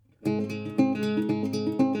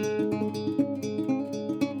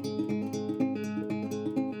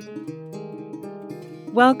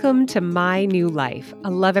Welcome to My New Life,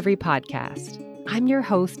 a Love Every podcast. I'm your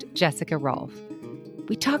host, Jessica Rolfe.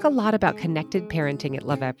 We talk a lot about connected parenting at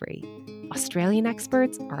Love Every. Australian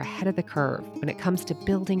experts are ahead of the curve when it comes to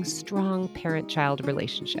building strong parent-child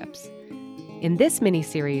relationships. In this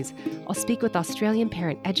mini-series, I'll speak with Australian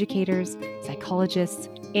parent educators, psychologists,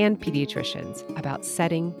 and pediatricians about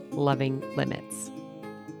setting loving limits.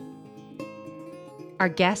 Our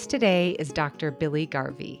guest today is Dr. Billy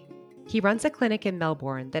Garvey. He runs a clinic in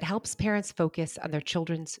Melbourne that helps parents focus on their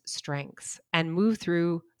children's strengths and move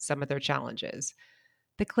through some of their challenges.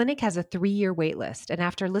 The clinic has a 3-year waitlist, and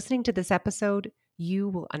after listening to this episode, you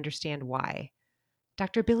will understand why.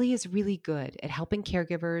 Dr. Billy is really good at helping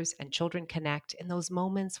caregivers and children connect in those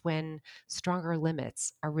moments when stronger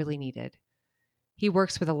limits are really needed. He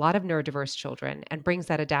works with a lot of neurodiverse children and brings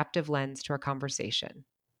that adaptive lens to our conversation.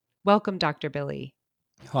 Welcome, Dr. Billy.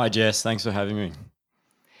 Hi, Jess. Thanks for having me.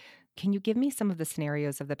 Can you give me some of the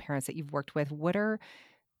scenarios of the parents that you've worked with? What are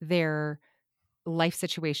their life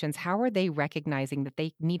situations? How are they recognizing that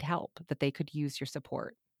they need help, that they could use your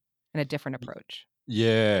support and a different approach?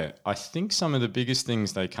 Yeah, I think some of the biggest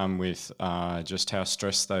things they come with are just how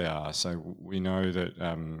stressed they are. So we know that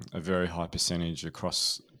a very high percentage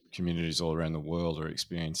across communities all around the world are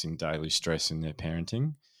experiencing daily stress in their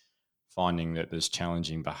parenting, finding that there's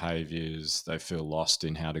challenging behaviors. They feel lost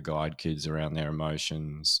in how to guide kids around their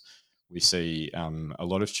emotions. We see a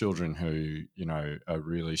lot of children who, are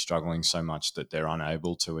really struggling so much that they're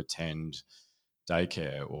unable to attend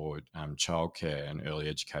daycare or childcare and early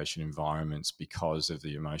education environments because of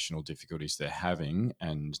the emotional difficulties they're having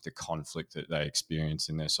and the conflict that they experience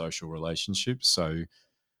in their social relationships. So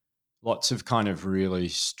lots of kind of really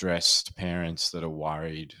stressed parents that are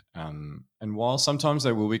worried. And while sometimes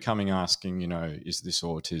they will be coming asking, is this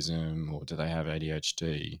autism or do they have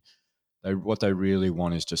ADHD? What they really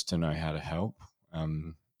want is just to know how to help.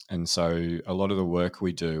 And so a lot of the work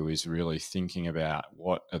we do is really thinking about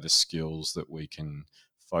what are the skills that we can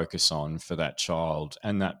focus on for that child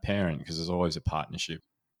and that parent, because there's always a partnership.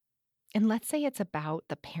 And let's say it's about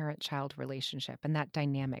the parent-child relationship and that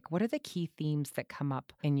dynamic. What are the key themes that come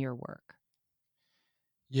up in your work?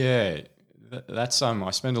 Yeah, that's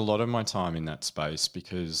I spend a lot of my time in that space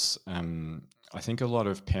because I think a lot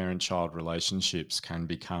of parent-child relationships can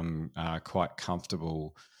become quite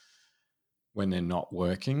comfortable when they're not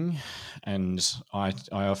working. And I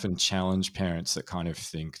often challenge parents that kind of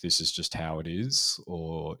think this is just how it is,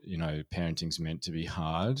 or, parenting's meant to be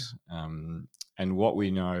hard. And what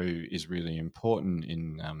we know is really important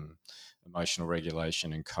in emotional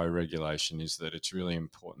regulation and co regulation is that it's really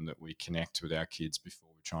important that we connect with our kids before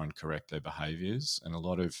we try and correct their behaviors. And a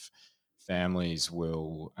lot of families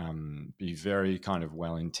will be very kind of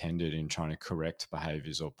well intended in trying to correct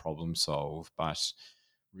behaviors or problem solve, but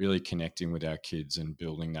really connecting with our kids and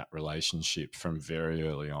building that relationship from very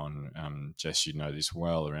early on. Jess, you know this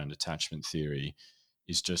well around attachment theory,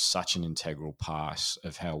 is just such an integral part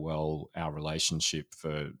of how well our relationship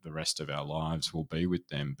for the rest of our lives will be with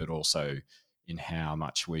them, but also in how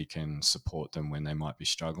much we can support them when they might be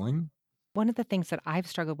struggling. One of the things that I've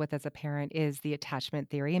struggled with as a parent is the attachment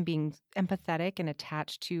theory and being empathetic and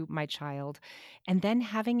attached to my child. And then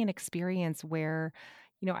having an experience where,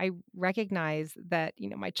 I recognize that,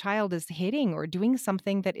 my child is hitting or doing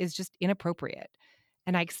something that is just inappropriate.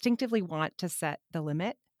 And I instinctively want to set the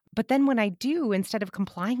limit. But then when I do, instead of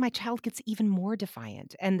complying, my child gets even more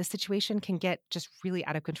defiant and the situation can get just really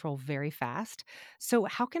out of control very fast. So,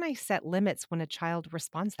 how can I set limits when a child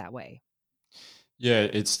responds that way? Yeah,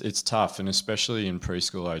 it's tough, and especially in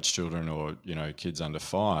preschool age children or kids under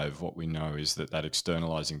 5. What we know is that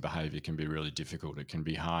externalizing behaviour can be really difficult. It can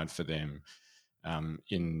be hard for them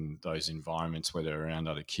in those environments where they're around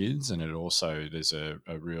other kids, and it also there's a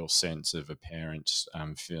real sense of a parent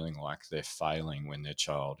feeling like they're failing when their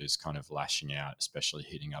child is kind of lashing out, especially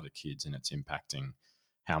hitting other kids, and it's impacting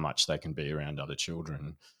how much they can be around other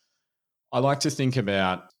children. I like to think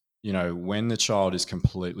about, when the child is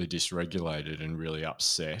completely dysregulated and really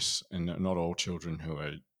upset, and not all children who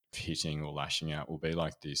are hitting or lashing out will be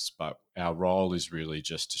like this, but our role is really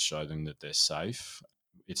just to show them that they're safe.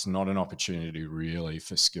 It's not an opportunity really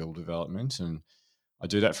for skill development. And I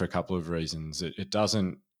do that for a couple of reasons. It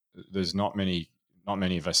doesn't, there's not many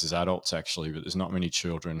of us as adults actually, but there's not many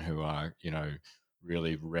children who are,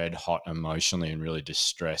 really red hot emotionally and really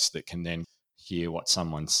distressed that can then hear what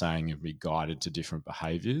someone's saying and be guided to different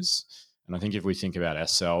behaviors. And I think if we think about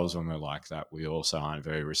ourselves when we're like that, we also aren't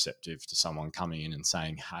very receptive to someone coming in and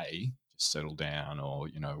saying, hey, just settle down, or,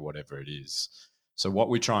 whatever it is. So, what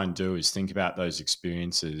we try and do is think about those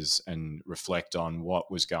experiences and reflect on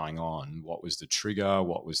what was going on, what was the trigger,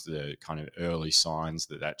 what was the kind of early signs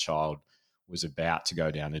that that child was about to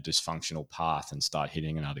go down a dysfunctional path and start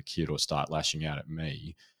hitting another kid or start lashing out at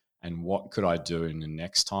me. And what could I do in the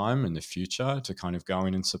next time in the future to kind of go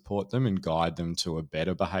in and support them and guide them to a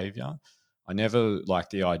better behavior? I never like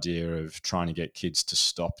the idea of trying to get kids to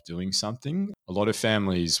stop doing something. A lot of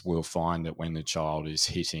families will find that when the child is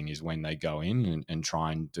hitting is when they go in and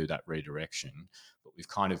try and do that redirection. But we've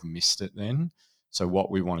kind of missed it then. So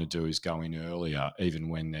what we want to do is go in earlier, even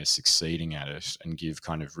when they're succeeding at it, and give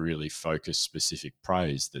kind of really focused, specific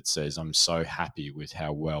praise that says, I'm so happy with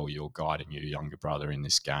how well you're guiding your younger brother in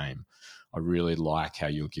this game. I really like how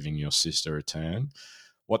you're giving your sister a turn.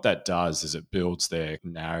 What that does is it builds their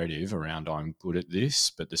narrative around I'm good at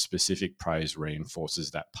this, but the specific praise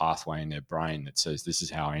reinforces that pathway in their brain that says this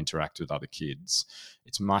is how I interact with other kids.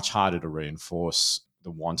 It's much harder to reinforce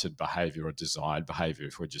the wanted behavior or desired behavior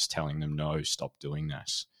if we're just telling them no, stop doing that.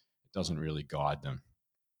 It doesn't really guide them.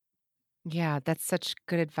 Yeah, that's such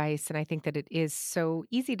good advice, and I think that it is so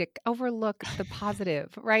easy to overlook the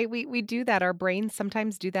positive, right? We do that. Our brains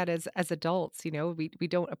sometimes do that as adults. We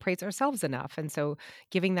don't appraise ourselves enough, and so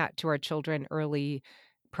giving that to our children early,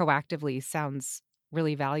 proactively sounds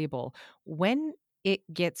really valuable. When it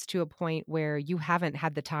gets to a point where you haven't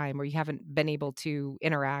had the time or you haven't been able to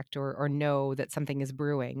interact or know that something is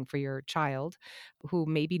brewing for your child who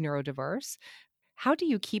may be neurodiverse, how do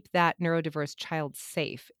you keep that neurodiverse child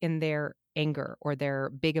safe in their anger or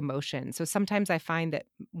their big emotion? So sometimes I find that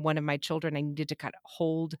one of my children, I needed to kind of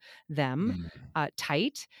hold them Mm.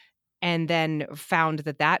 tight, and then found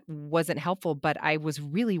that that wasn't helpful. But I was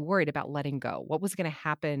really worried about letting go. What was going to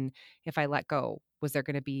happen if I let go? Was there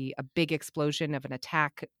going to be a big explosion of an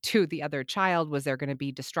attack to the other child? Was there going to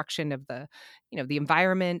be destruction of the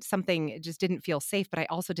environment? Something, it just didn't feel safe. But I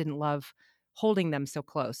also didn't love holding them so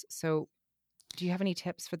close. So do you have any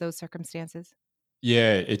tips for those circumstances?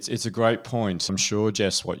 Yeah, it's a great point. I'm sure,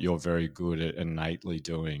 Jess, what you're very good at innately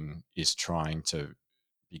doing is trying to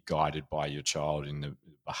be guided by your child in the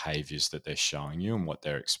behaviors that they're showing you and what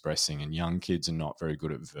they're expressing. And young kids are not very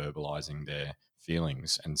good at verbalizing their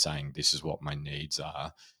feelings and saying, this is what my needs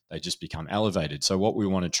are. They just become elevated. So, what we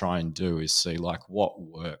want to try and do is see, like, what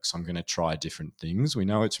works. I'm going to try different things. We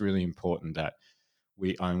know it's really important that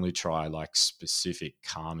we only try like specific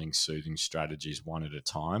calming, soothing strategies one at a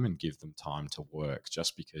time and give them time to work.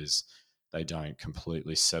 Just because they don't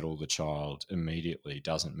completely settle the child immediately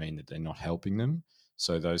doesn't mean that they're not helping them.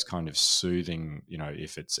 So those kind of soothing,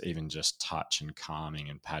 if it's even just touch and calming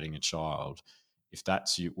and patting a child, if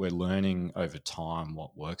that's you, we're learning over time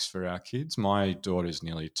what works for our kids. My daughter's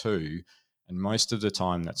nearly 2, and most of the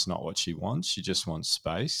time that's not what she wants. She just wants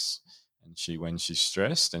space, and when she's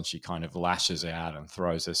stressed and she kind of lashes out and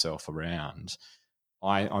throws herself around.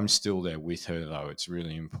 I'm still there with her though. It's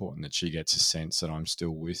really important that she gets a sense that I'm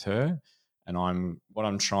still with her. And what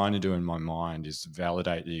I'm trying to do in my mind is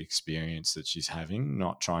validate the experience that she's having,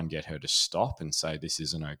 not try and get her to stop and say this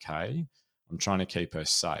isn't okay. I'm trying to keep her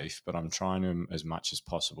safe, but I'm trying to, as much as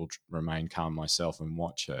possible, remain calm myself and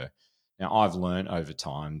watch her. Now, I've learned over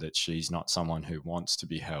time that she's not someone who wants to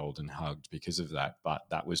be held and hugged because of that, but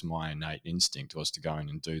that was my innate instinct, was to go in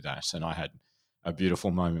and do that. And I had a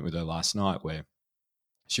beautiful moment with her last night where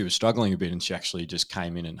she was struggling a bit and she actually just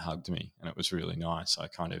came in and hugged me, and it was really nice. I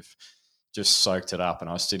kind of just soaked it up, and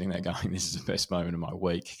I was sitting there going, this is the best moment of my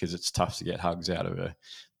week, because it's tough to get hugs out of her.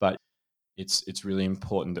 But it's really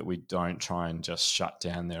important that we don't try and just shut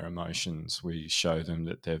down their emotions. We show them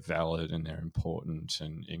that they're valid and they're important,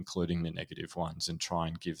 and including the negative ones, and try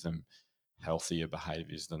and give them healthier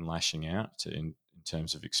behaviors than lashing out in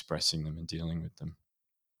terms of expressing them and dealing with them.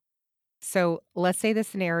 So let's say the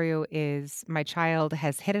scenario is my child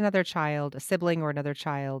has hit another child, a sibling or another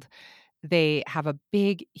child. They have a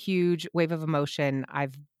big, huge wave of emotion.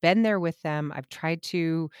 I've been there with them. I've tried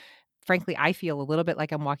to, frankly, I feel a little bit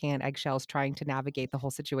like I'm walking on eggshells trying to navigate the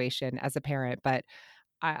whole situation as a parent, but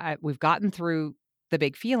we've gotten through the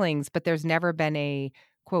big feelings, but there's never been a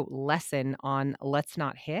quote lesson on let's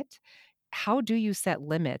not hit. How do you set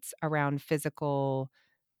limits around physical,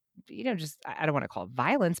 just I don't wanna call it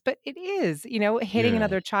violence, but it is, hitting Yeah.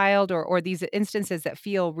 another child or these instances that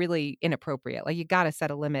feel really inappropriate, like, you gotta set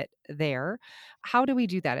a limit there. How do we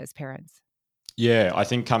do that as parents? Yeah, I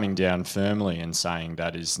think coming down firmly and saying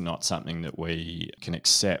that is not something that we can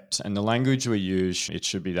accept. And the language we use, it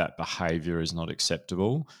should be that behavior is not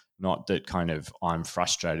acceptable, not that kind of I'm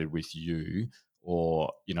frustrated with you,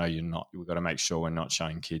 or, you're not, we've got to make sure we're not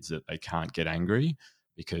showing kids that they can't get angry,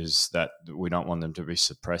 because that we don't want them to be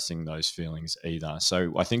suppressing those feelings either.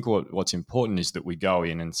 So I think what's important is that we go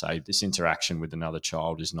in and say this interaction with another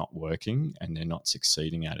child is not working and they're not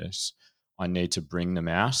succeeding at it. I need to bring them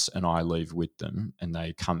out and I leave with them and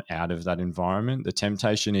they come out of that environment. The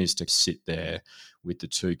temptation is to sit there with the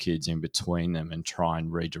two kids in between them and try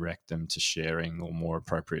and redirect them to sharing or more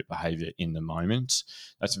appropriate behavior in the moment.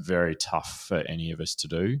 That's very tough for any of us to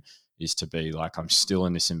do, is to be like, I'm still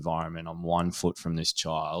in this environment. I'm 1 foot from this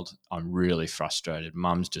child. I'm really frustrated.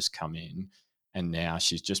 Mum's just come in and now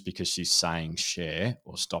she's just because she's saying share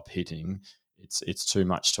or stop hitting, it's too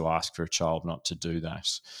much to ask for a child not to do that.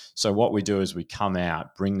 So what we do is we come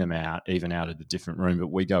out, bring them out, even out of the different room,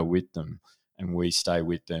 but we go with them and we stay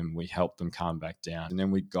with them. We help them calm back down, and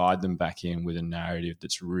then we guide them back in with a narrative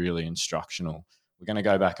that's really instructional. We're going to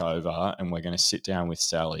go back over and we're going to sit down with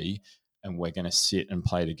Sally and we're going to sit and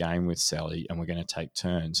play the game with Sally and we're going to take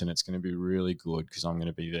turns and it's going to be really good because I'm going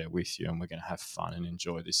to be there with you and we're going to have fun and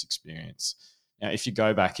enjoy this experience. Now, if you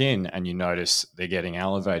go back in and you notice they're getting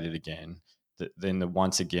elevated again, then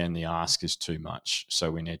once again the ask is too much.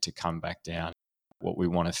 So we need to come back down. What we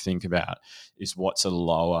want to think about is what's a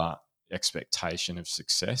lower expectation of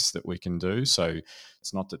success that we can do. So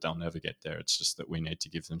it's not that they'll never get there. It's just that we need to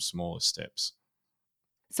give them smaller steps.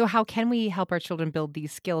 So, how can we help our children build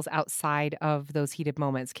these skills outside of those heated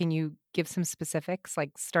moments? Can you give some specifics,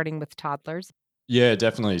 like starting with toddlers? Yeah,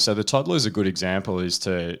 definitely. So the toddler is a good example, is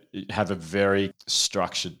to have a very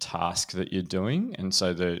structured task that you're doing. And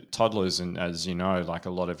so the toddlers, and as you know, like a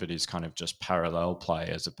lot of it is kind of just parallel play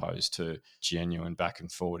as opposed to genuine back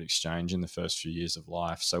and forward exchange in the first few years of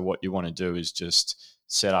life. So what you want to do is just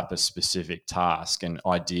set up a specific task and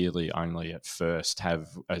ideally only at first have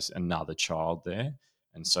as another child there.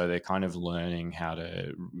 And so they're kind of learning how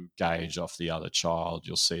to gauge off the other child.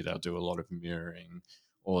 You'll see they'll do a lot of mirroring,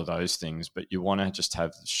 all of those things, but you want to just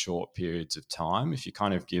have short periods of time. If you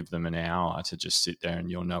kind of give them an hour to just sit there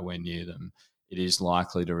and you're nowhere near them, it is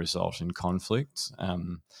likely to result in conflict.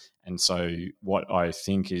 And so, what I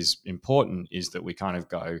think is important is that we kind of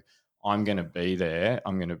go, I'm going to be there.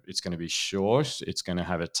 It's going to be short. It's going to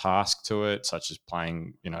have a task to it, such as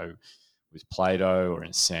playing, with Play-Doh or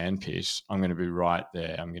in a sandpit. I'm going to be right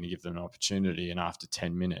there. I'm going to give them an opportunity. And after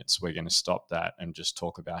 10 minutes, we're going to stop that and just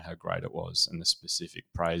talk about how great it was and the specific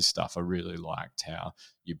praise stuff. I really liked how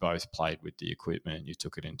you both played with the equipment, you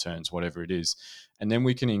took it in turns, whatever it is. And then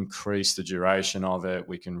we can increase the duration of it.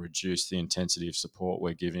 We can reduce the intensity of support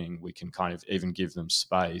we're giving. We can kind of even give them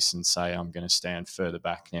space and say, I'm going to stand further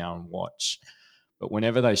back now and watch. But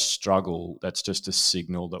whenever they struggle, that's just a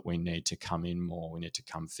signal that we need to come in more. We need to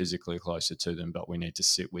come physically closer to them, but we need to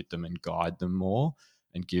sit with them and guide them more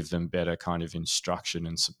and give them better kind of instruction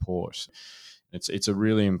and support. It's a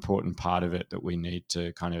really important part of it that we need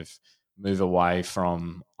to kind of move away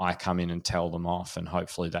from I come in and tell them off and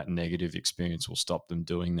hopefully that negative experience will stop them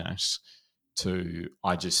doing that, to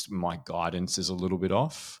my guidance is a little bit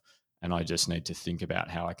off and I just need to think about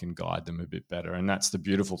how I can guide them a bit better. And that's the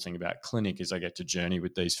beautiful thing about clinic, is I get to journey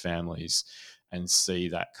with these families and see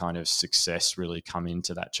that kind of success really come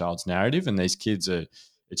into that child's narrative. And these kids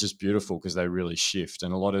it's just beautiful because they really shift.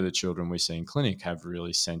 And a lot of the children we see in clinic have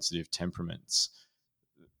really sensitive temperaments.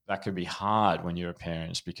 That could be hard when you're a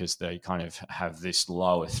parent because they kind of have this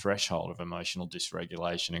lower threshold of emotional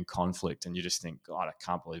dysregulation and conflict. And you just think, God, I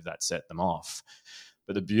can't believe that set them off.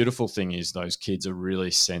 But the beautiful thing is those kids are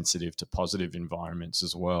really sensitive to positive environments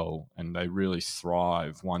as well. And they really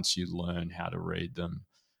thrive once you learn how to read them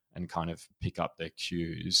and kind of pick up their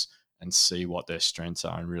cues and see what their strengths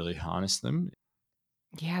are and really harness them.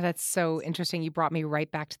 Yeah, that's so interesting. You brought me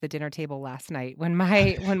right back to the dinner table last night when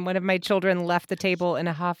one of my children left the table in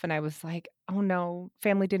a huff, and I was like, "Oh no,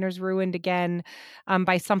 family dinner's ruined again,"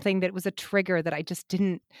 by something that was a trigger that I just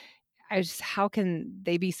didn't. I just how can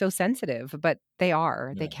they be so sensitive? But they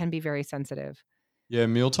are. They Yeah. can be very sensitive. Yeah,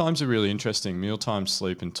 meal times are really interesting. Mealtime,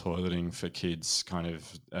 sleep, and toileting for kids, kind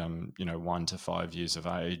of 1 to 5 years of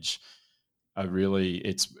age, are really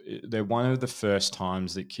they're one of the first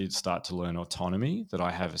times that kids start to learn autonomy. That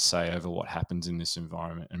I have a say over what happens in this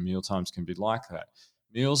environment, and meal times can be like that.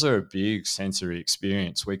 Meals are a big sensory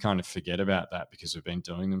experience. We kind of forget about that because we've been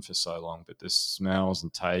doing them for so long. But there's smells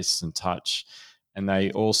and tastes and touch, and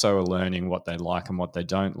they also are learning what they like and what they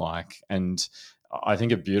don't like. And I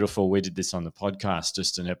think it beautiful. We did this on the podcast,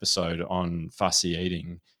 just an episode on fussy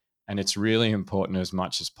eating. And it's really important as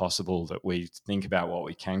much as possible that we think about what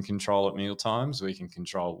we can control at meal times. We can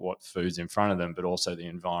control what food's in front of them, but also the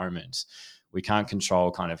environment. We can't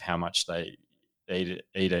control kind of how much they eat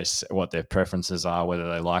it, what their preferences are, whether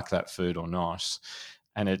they like that food or not.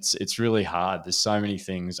 And it's really hard. There's so many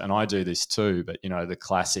things, and I do this too, but the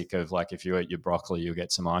classic of like, if you eat your broccoli, you'll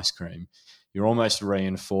get some ice cream. You're almost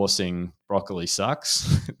reinforcing broccoli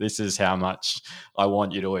sucks. This is how much I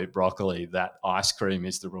want you to eat broccoli. That ice cream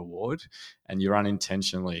is the reward. And you're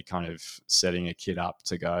unintentionally kind of setting a kid up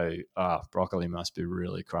to go, broccoli must be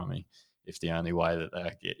really crummy if the only way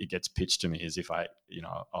that it gets pitched to me is if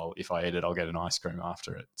if I eat it, I'll get an ice cream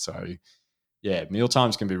after it. So yeah, meal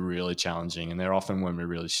times can be really challenging, and they're often when we're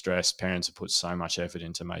really stressed. Parents have put so much effort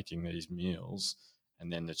into making these meals,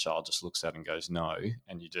 and then the child just looks at it and goes no,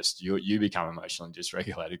 and you become emotionally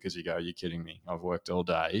dysregulated because you go, "You're kidding me! I've worked all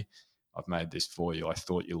day, I've made this for you. I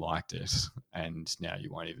thought you liked it, and now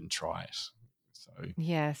you won't even try it." So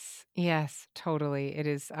Yes, yes, totally. It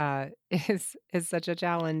is is such a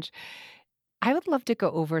challenge. I would love to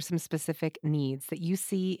go over some specific needs that you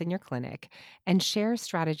see in your clinic and share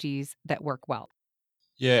strategies that work well.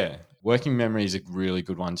 yeah, working memory is a really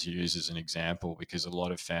good one to use as an example because a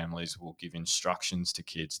lot of families will give instructions to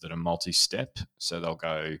kids that are multi-step. So they'll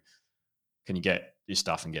go, "Can you get your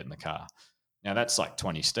stuff and get in the car?" Now that's like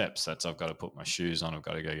 20 steps. That's I've got to put my shoes on, I've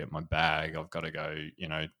got to go get my bag, I've got to go,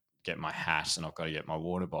 get my hat, and I've got to get my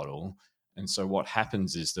water bottle. And so what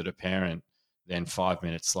happens is that a parent then 5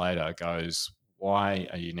 minutes later goes, "Why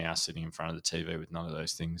are you now sitting in front of the TV with none of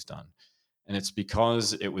those things done?" And it's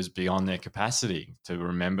because it was beyond their capacity to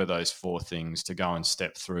remember those four things, to go and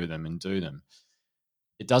step through them and do them.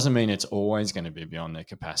 It doesn't mean it's always going to be beyond their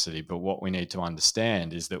capacity, but what we need to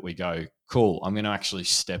understand is that we go, "Cool, I'm going to actually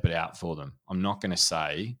step it out for them. I'm not going to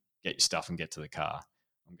say, get your stuff and get to the car.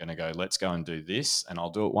 I'm going to go, let's go and do this, and I'll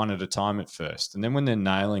do it one at a time at first." And then when they're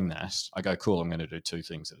nailing that, I go, "Cool, I'm going to do two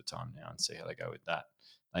things at a time now and see how they go with that."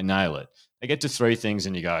 They nail it. They get to three things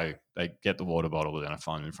and you go, they get the water bottle, but then I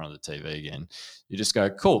find them in front of the TV again. You just go,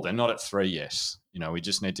 "Cool, they're not at three yet." We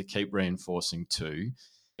just need to keep reinforcing two.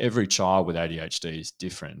 Every child with ADHD is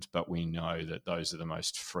different, but we know that those are the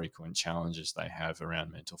most frequent challenges they have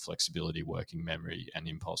around mental flexibility, working memory, and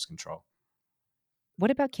impulse control.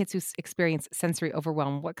 What about kids who experience sensory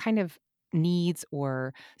overwhelm? What kind of needs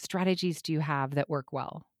or strategies do you have that work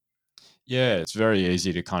well? Yeah, it's very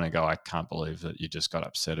easy to kind of go, "I can't believe that you just got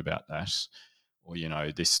upset about that." Or,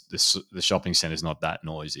 this the shopping center is not that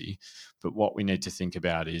noisy. But what we need to think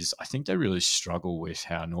about is, I think they really struggle with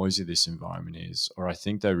how noisy this environment is, or I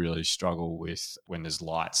think they really struggle with when there's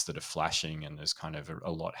lights that are flashing and there's kind of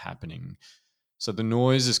a lot happening. So the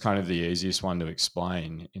noise is kind of the easiest one to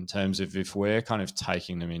explain in terms of if we're kind of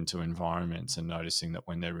taking them into environments and noticing that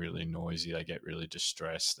when they're really noisy, they get really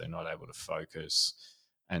distressed, they're not able to focus,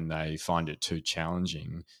 and they find it too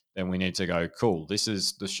challenging, then we need to go, "Cool, this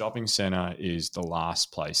is the shopping center is the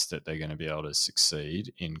last place that they're going to be able to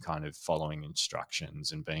succeed in kind of following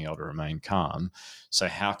instructions and being able to remain calm. So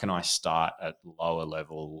how can I start at lower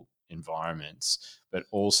level environments, but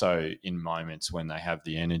also in moments when they have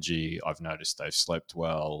the energy, I've noticed they've slept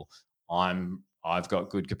well, I've got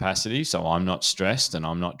good capacity, so I'm not stressed, and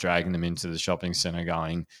I'm not dragging them into the shopping center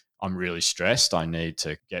going, I'm really stressed. I need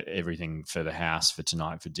to get everything for the house for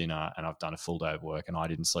tonight for dinner, and I've done a full day of work and I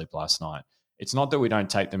didn't sleep last night." It's not that we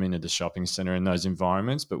don't take them into the shopping center in those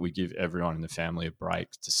environments, but we give everyone in the family a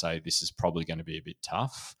break to say, "This is probably going to be a bit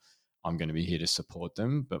tough. I'm going to be here to support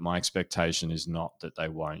them, but my expectation is not that they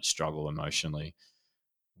won't struggle emotionally."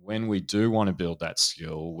 When we do want to build that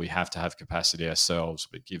skill, we have to have capacity ourselves,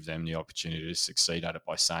 but give them the opportunity to succeed at it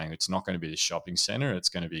by saying, "It's not going to be the shopping center. It's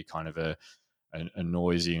going to be kind of a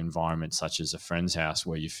noisy environment such as a friend's house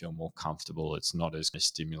where you feel more comfortable. It's not as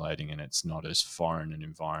stimulating and it's not as foreign an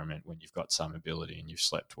environment when you've got some ability and you've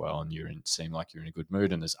slept well and seem like you're in a good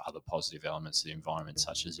mood, and there's other positive elements of the environment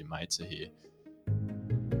such as your mates are here."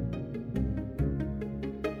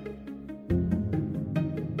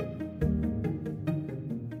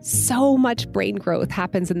 So much brain growth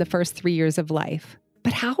happens in the first 3 years of life.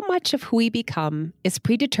 But how much of who we become is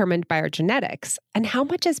predetermined by our genetics, and how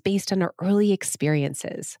much is based on our early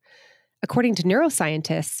experiences? According to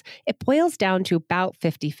neuroscientists, it boils down to about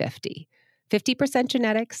 50-50, 50%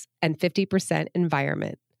 genetics and 50%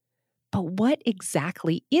 environment. But what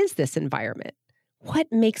exactly is this environment?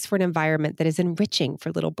 What makes for an environment that is enriching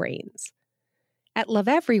for little brains? At Love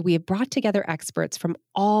Every, we have brought together experts from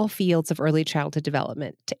all fields of early childhood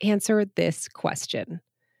development to answer this question.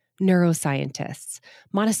 Neuroscientists,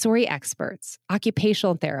 Montessori experts,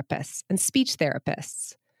 occupational therapists, and speech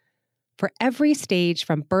therapists. For every stage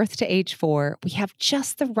from birth to age 4, we have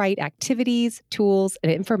just the right activities, tools,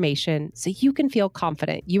 and information so you can feel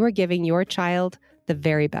confident you are giving your child the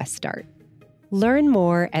very best start. Learn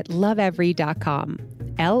more at lovevery.com,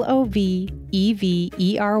 lovevery.com.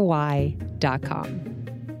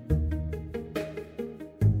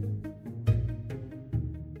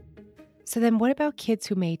 So, then what about kids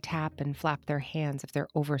who may tap and flap their hands if they're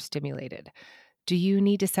overstimulated? Do you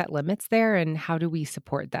need to set limits there, and how do we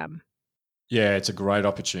support them? Yeah, it's a great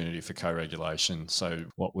opportunity for co-regulation. So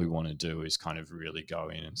what we want to do is kind of really go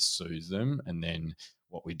in and soothe them, and then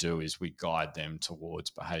what we do is we guide them towards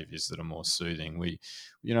behaviors that are more soothing. We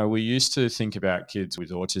used to think about kids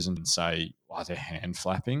with autism and say, "Oh, they're hand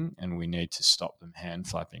flapping, and we need to stop them hand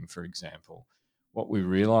flapping," for example. What we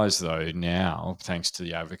realize though now, thanks to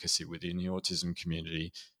the advocacy within the autism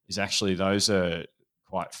community, is actually those are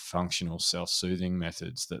quite functional self-soothing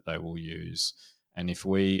methods that they will use, and if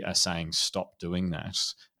we are saying stop doing that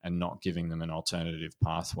and not giving them an alternative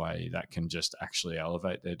pathway, that can just actually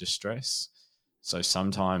elevate their distress. So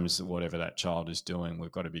sometimes, whatever that child is doing,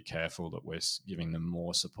 we've got to be careful that we're giving them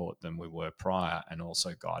more support than we were prior, and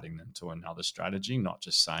also guiding them to another strategy, not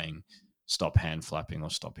just saying stop hand flapping or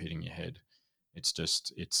stop hitting your head.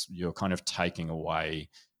 It's you're kind of taking away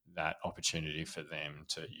that opportunity for them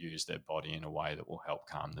to use their body in a way that will help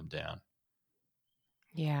calm them down.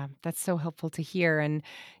 Yeah, that's so helpful to hear. And,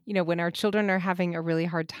 when our children are having a really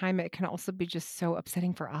hard time, it can also be just so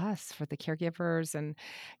upsetting for us, for the caregivers. And,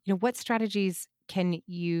 what strategies can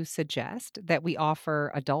you suggest that we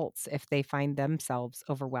offer adults if they find themselves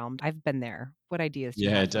overwhelmed? I've been there. What ideas do you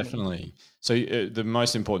Yeah, have for me? definitely. So the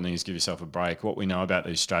most important thing is give yourself a break. What we know about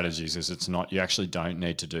these strategies is it's not, you actually don't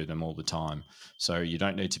need to do them all the time. So you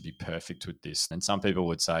don't need to be perfect with this. And some people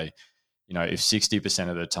would say, if 60%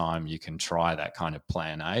 of the time you can try that kind of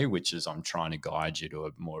plan A, which is I'm trying to guide you to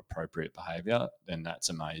a more appropriate behavior, then that's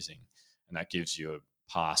amazing. And that gives you a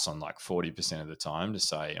pass on like 40% of the time to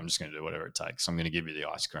say, I'm just going to do whatever it takes. I'm going to give you the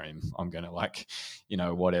ice cream. I'm going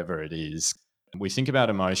to whatever it is. We think about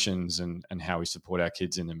emotions and how we support our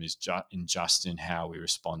kids in them is just in how we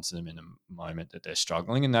respond to them in a moment that they're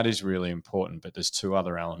struggling. And that is really important. But there's two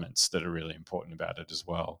other elements that are really important about it as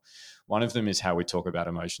well. One of them is how we talk about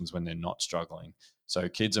emotions when they're not struggling. So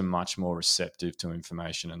kids are much more receptive to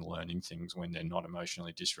information and learning things when they're not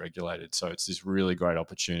emotionally dysregulated. So it's this really great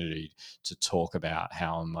opportunity to talk about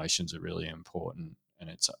how emotions are really important.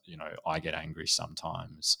 And I get angry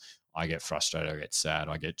sometimes. I get frustrated, I get sad,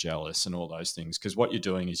 I get jealous, and all those things. Because what you're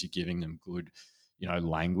doing is you're giving them good,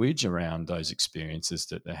 language around those experiences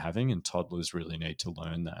that they're having. And toddlers really need to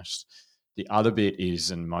learn that. The other bit is,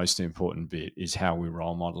 and most important bit, is how we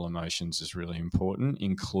role model emotions is really important,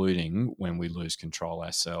 including when we lose control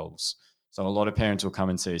ourselves. So a lot of parents will come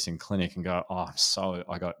and see us in clinic and go, "Oh, so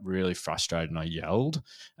I got really frustrated and I yelled,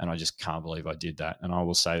 and I just can't believe I did that." And I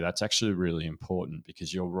will say that's actually really important,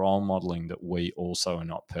 because you're role modeling that we also are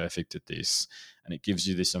not perfect at this, and it gives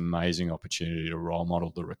you this amazing opportunity to role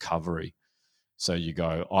model the recovery. So you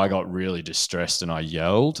go, "I got really distressed and I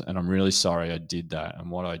yelled, and I'm really sorry I did that. And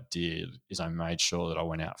what I did is I made sure that I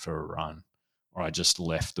went out for a run, or I just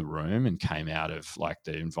left the room and came out of like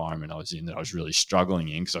the environment I was in that I was really struggling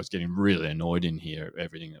in, because I was getting really annoyed in here at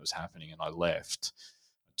everything that was happening. And I left,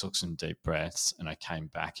 I took some deep breaths, and I came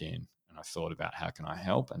back in and I thought about how can I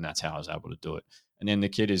help? And that's how I was able to do it." And then the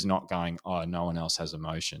kid is not going, "Oh, no one else has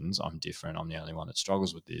emotions. I'm different. I'm the only one that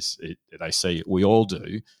struggles with this." They see we all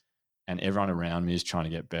do, and everyone around me is trying to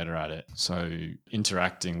get better at it. So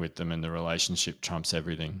interacting with them and the relationship trumps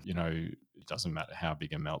everything. It doesn't matter how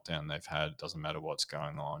big a meltdown they've had, it doesn't matter what's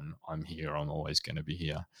going on. I'm here, I'm always going to be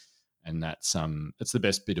here. And that's the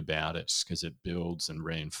best bit about it, because it builds and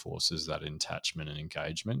reinforces that attachment and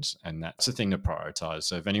engagement. And that's the thing to prioritize.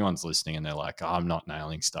 So if anyone's listening and they're like, "Oh, I'm not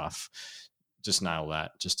nailing stuff," just nail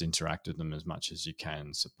that. Just interact with them as much as you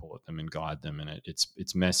can, support them and guide them. And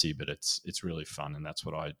it's messy, but it's really fun. And that's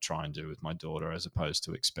what I try and do with my daughter, as opposed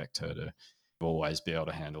to expect her to always be able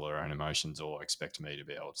to handle her own emotions, or expect me to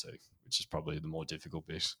be able to, which is probably the more difficult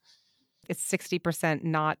bit. It's 60%,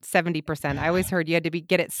 not 70%. I always heard you had to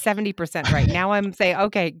get it 70% right. Now I'm saying,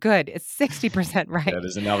 okay, good. It's 60% Yeah, right.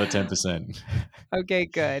 there's another 10%. Okay,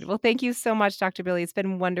 good. Well, thank you so much, Dr. Billy. It's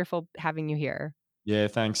been wonderful having you here. Yeah,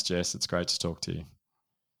 thanks, Jess. It's great to talk to you.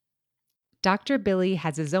 Dr. Billy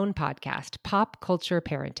has his own podcast, Pop Culture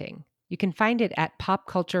Parenting. You can find it at Pop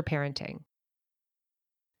Culture Parenting.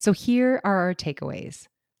 So here are our takeaways.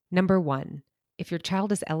 Number one, if your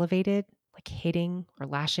child is elevated, like hitting or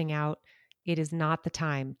lashing out, it is not the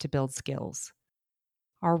time to build skills.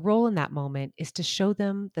 Our role in that moment is to show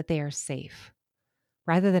them that they are safe.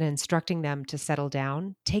 Rather than instructing them to settle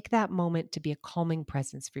down, take that moment to be a calming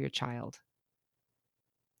presence for your child.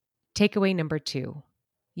 Takeaway number two,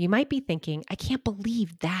 you might be thinking, I can't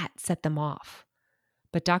believe that set them off.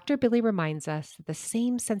 But Dr. Billy reminds us that the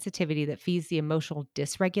same sensitivity that feeds the emotional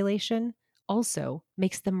dysregulation also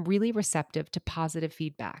makes them really receptive to positive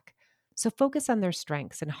feedback. So focus on their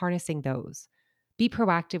strengths and harnessing those, Be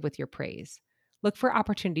proactive with your praise. Look for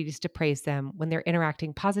opportunities to praise them when they're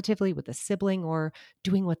interacting positively with a sibling or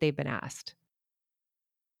doing what they've been asked.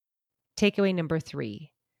 Takeaway number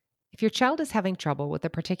 3. If your child is having trouble with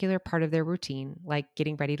a particular part of their routine, like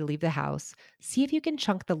getting ready to leave the house, see if you can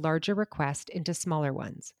chunk the larger request into smaller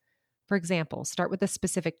ones. For example, start with a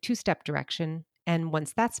specific 2-step direction, and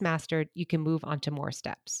once that's mastered, you can move on to more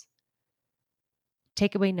steps.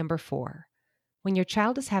 Takeaway number 4. When your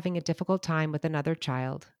child is having a difficult time with another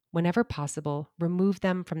child, whenever possible, remove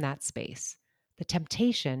them from that space. The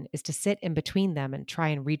temptation is to sit in between them and try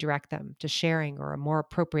and redirect them to sharing or a more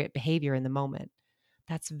appropriate behavior in the moment.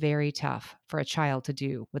 That's very tough for a child to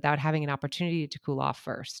do without having an opportunity to cool off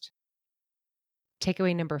first.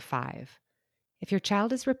 Takeaway number 5. If your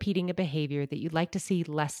child is repeating a behavior that you'd like to see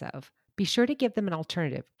less of, be sure to give them an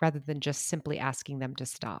alternative rather than just simply asking them to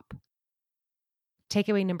stop.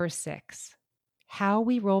 Takeaway number 6. How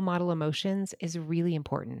we role model emotions is really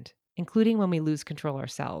important, including when we lose control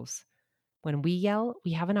ourselves. When we yell,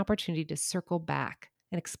 we have an opportunity to circle back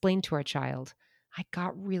and explain to our child, I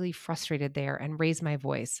got really frustrated there and raised my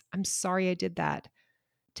voice. I'm sorry I did that.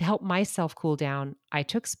 To help myself cool down, I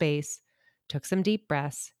took space, took some deep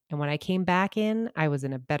breaths, and when I came back in, I was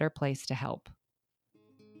in a better place to help.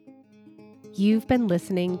 You've been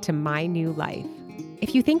listening to My New Life.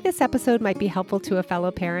 If you think this episode might be helpful to a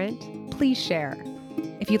fellow parent, please share.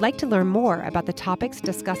 If you'd like to learn more about the topics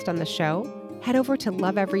discussed on the show, head over to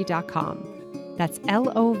lovevery.com. That's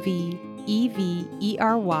LOVEVERY.com.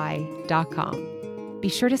 Be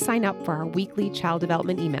sure to sign up for our weekly child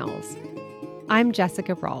development emails. I'm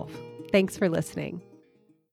Jessica Rolfe. Thanks for listening.